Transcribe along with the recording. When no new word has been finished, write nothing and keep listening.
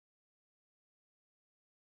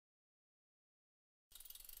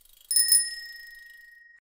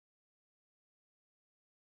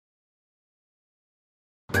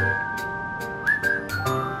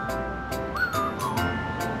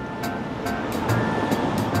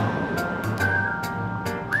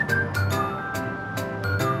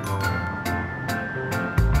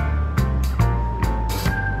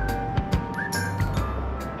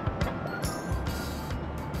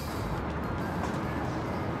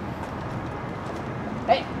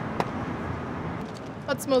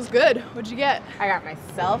That smells good. What'd you get? I got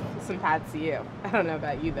myself some pad see ew. I don't know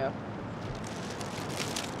about you though.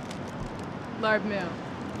 Lard meal.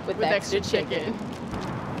 With extra chicken.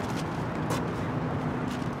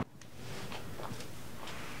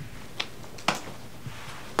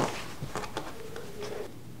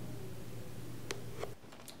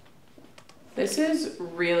 This is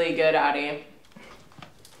really good, Addy.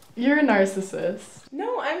 You're a narcissist.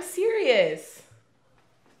 No, I'm serious.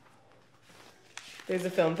 There's a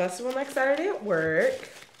film festival next Saturday at work.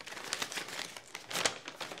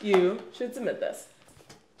 You should submit this.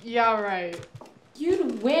 Yeah, right.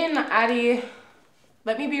 You'd win, Addy.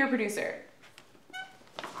 Let me be your producer.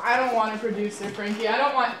 I don't want a producer, Frankie. I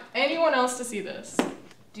don't want anyone else to see this.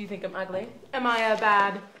 Do you think I'm ugly? Am I a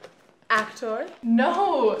bad actor?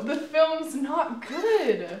 No, the film's not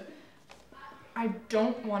good. I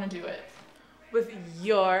don't want to do it. With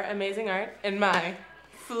your amazing art and my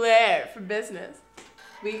flair for business,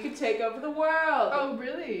 we could take over the world. Oh,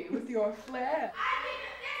 really? With your flair?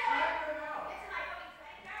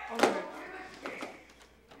 Okay.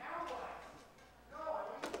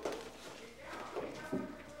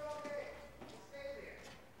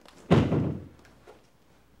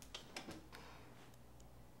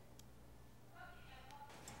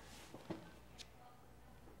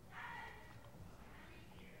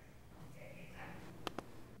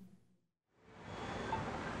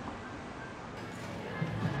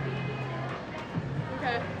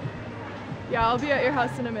 Okay. Yeah, I'll be at your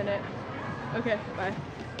house in a minute. Okay, bye.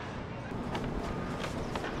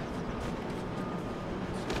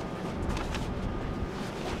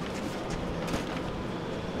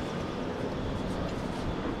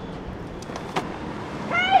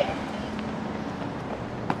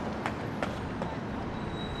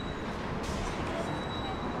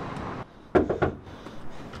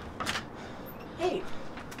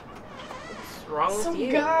 Some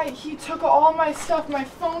guy, he took all my stuff, my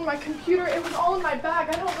phone, my computer, it was all in my bag.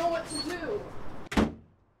 I don't know what to do.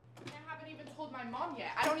 I haven't even told my mom yet.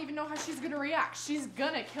 I don't even know how she's gonna react. She's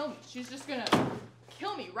gonna kill me. She's just gonna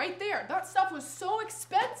kill me right there. That stuff was so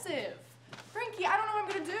expensive. Frankie, I don't know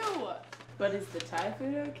what I'm gonna do. But is the Thai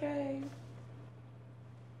food okay?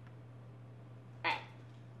 Alright.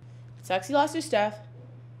 Sucks you lost your stuff,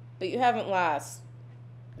 but you haven't lost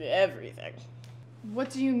everything. What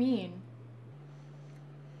do you mean?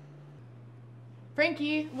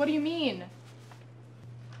 Frankie, what do you mean?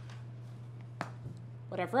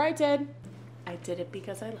 Whatever I did it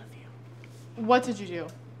because I love you. What did you do?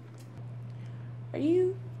 Are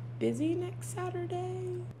you busy next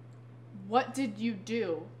Saturday? What did you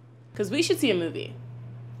do? Because we should see a movie.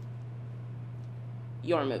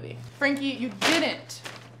 Your movie. Frankie, you didn't.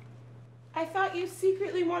 I thought you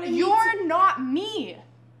secretly wanted You're not me.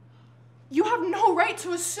 You have no right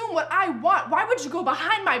to assume what I want. Why would you go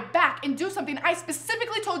behind my back and do something I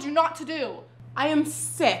specifically told you not to do? I am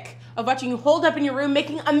sick of watching you holed up in your room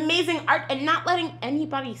making amazing art and not letting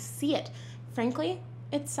anybody see it. Frankly,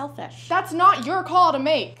 it's selfish. That's not your call to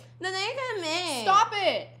make. Then they're gonna make. Stop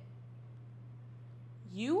it!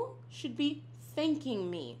 You should be thanking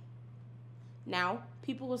me. Now,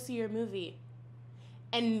 people will see your movie.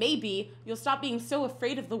 And maybe you'll stop being so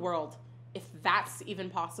afraid of the world, if that's even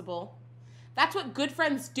possible. That's what good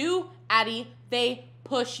friends do, Addy. They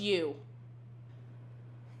push you.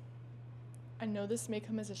 I know this may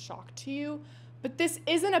come as a shock to you, but this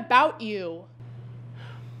isn't about you.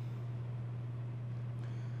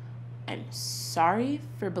 I'm sorry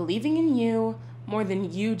for believing in you more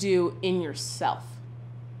than you do in yourself.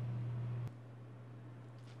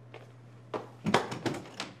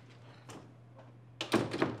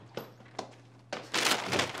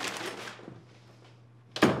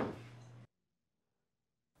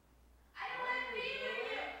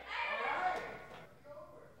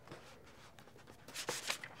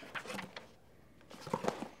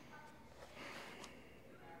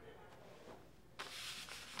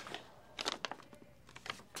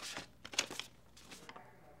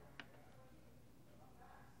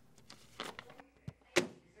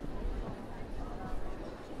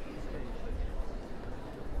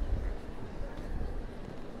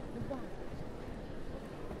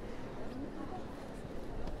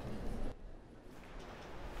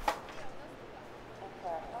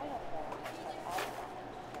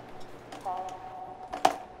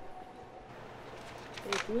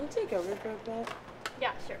 Can you take over for a bit?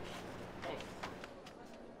 Yeah, sure. Thanks.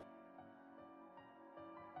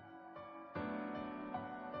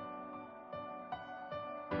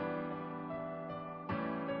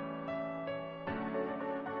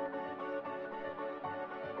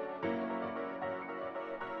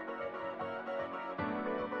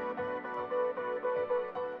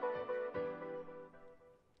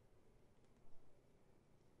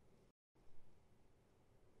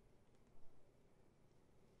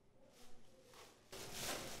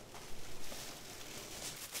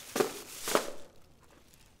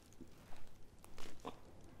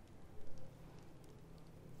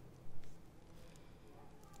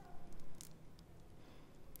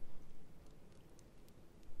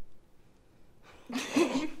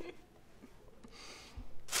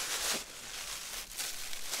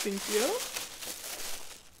 Thank you.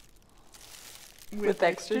 With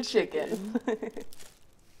extra chicken.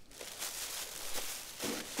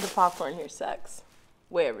 The popcorn here sucks.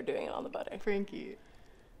 Way overdoing it on the butter. Frankie,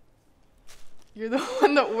 you're the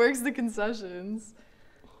one that works the concessions.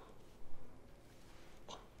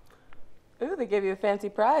 Ooh, they gave you a fancy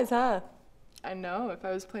prize, huh? I know, if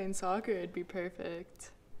I was playing soccer, it'd be perfect.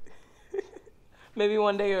 Maybe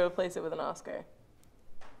one day you'll replace it with an Oscar.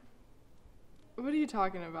 What are you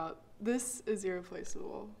talking about? This is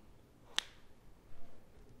irreplaceable.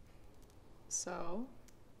 So,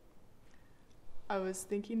 I was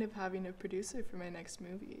thinking of having a producer for my next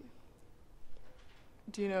movie.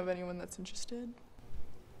 Do you know of anyone that's interested?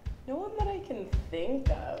 No one that I can think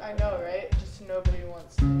of. I know, right? Just nobody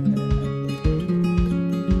wants to do it.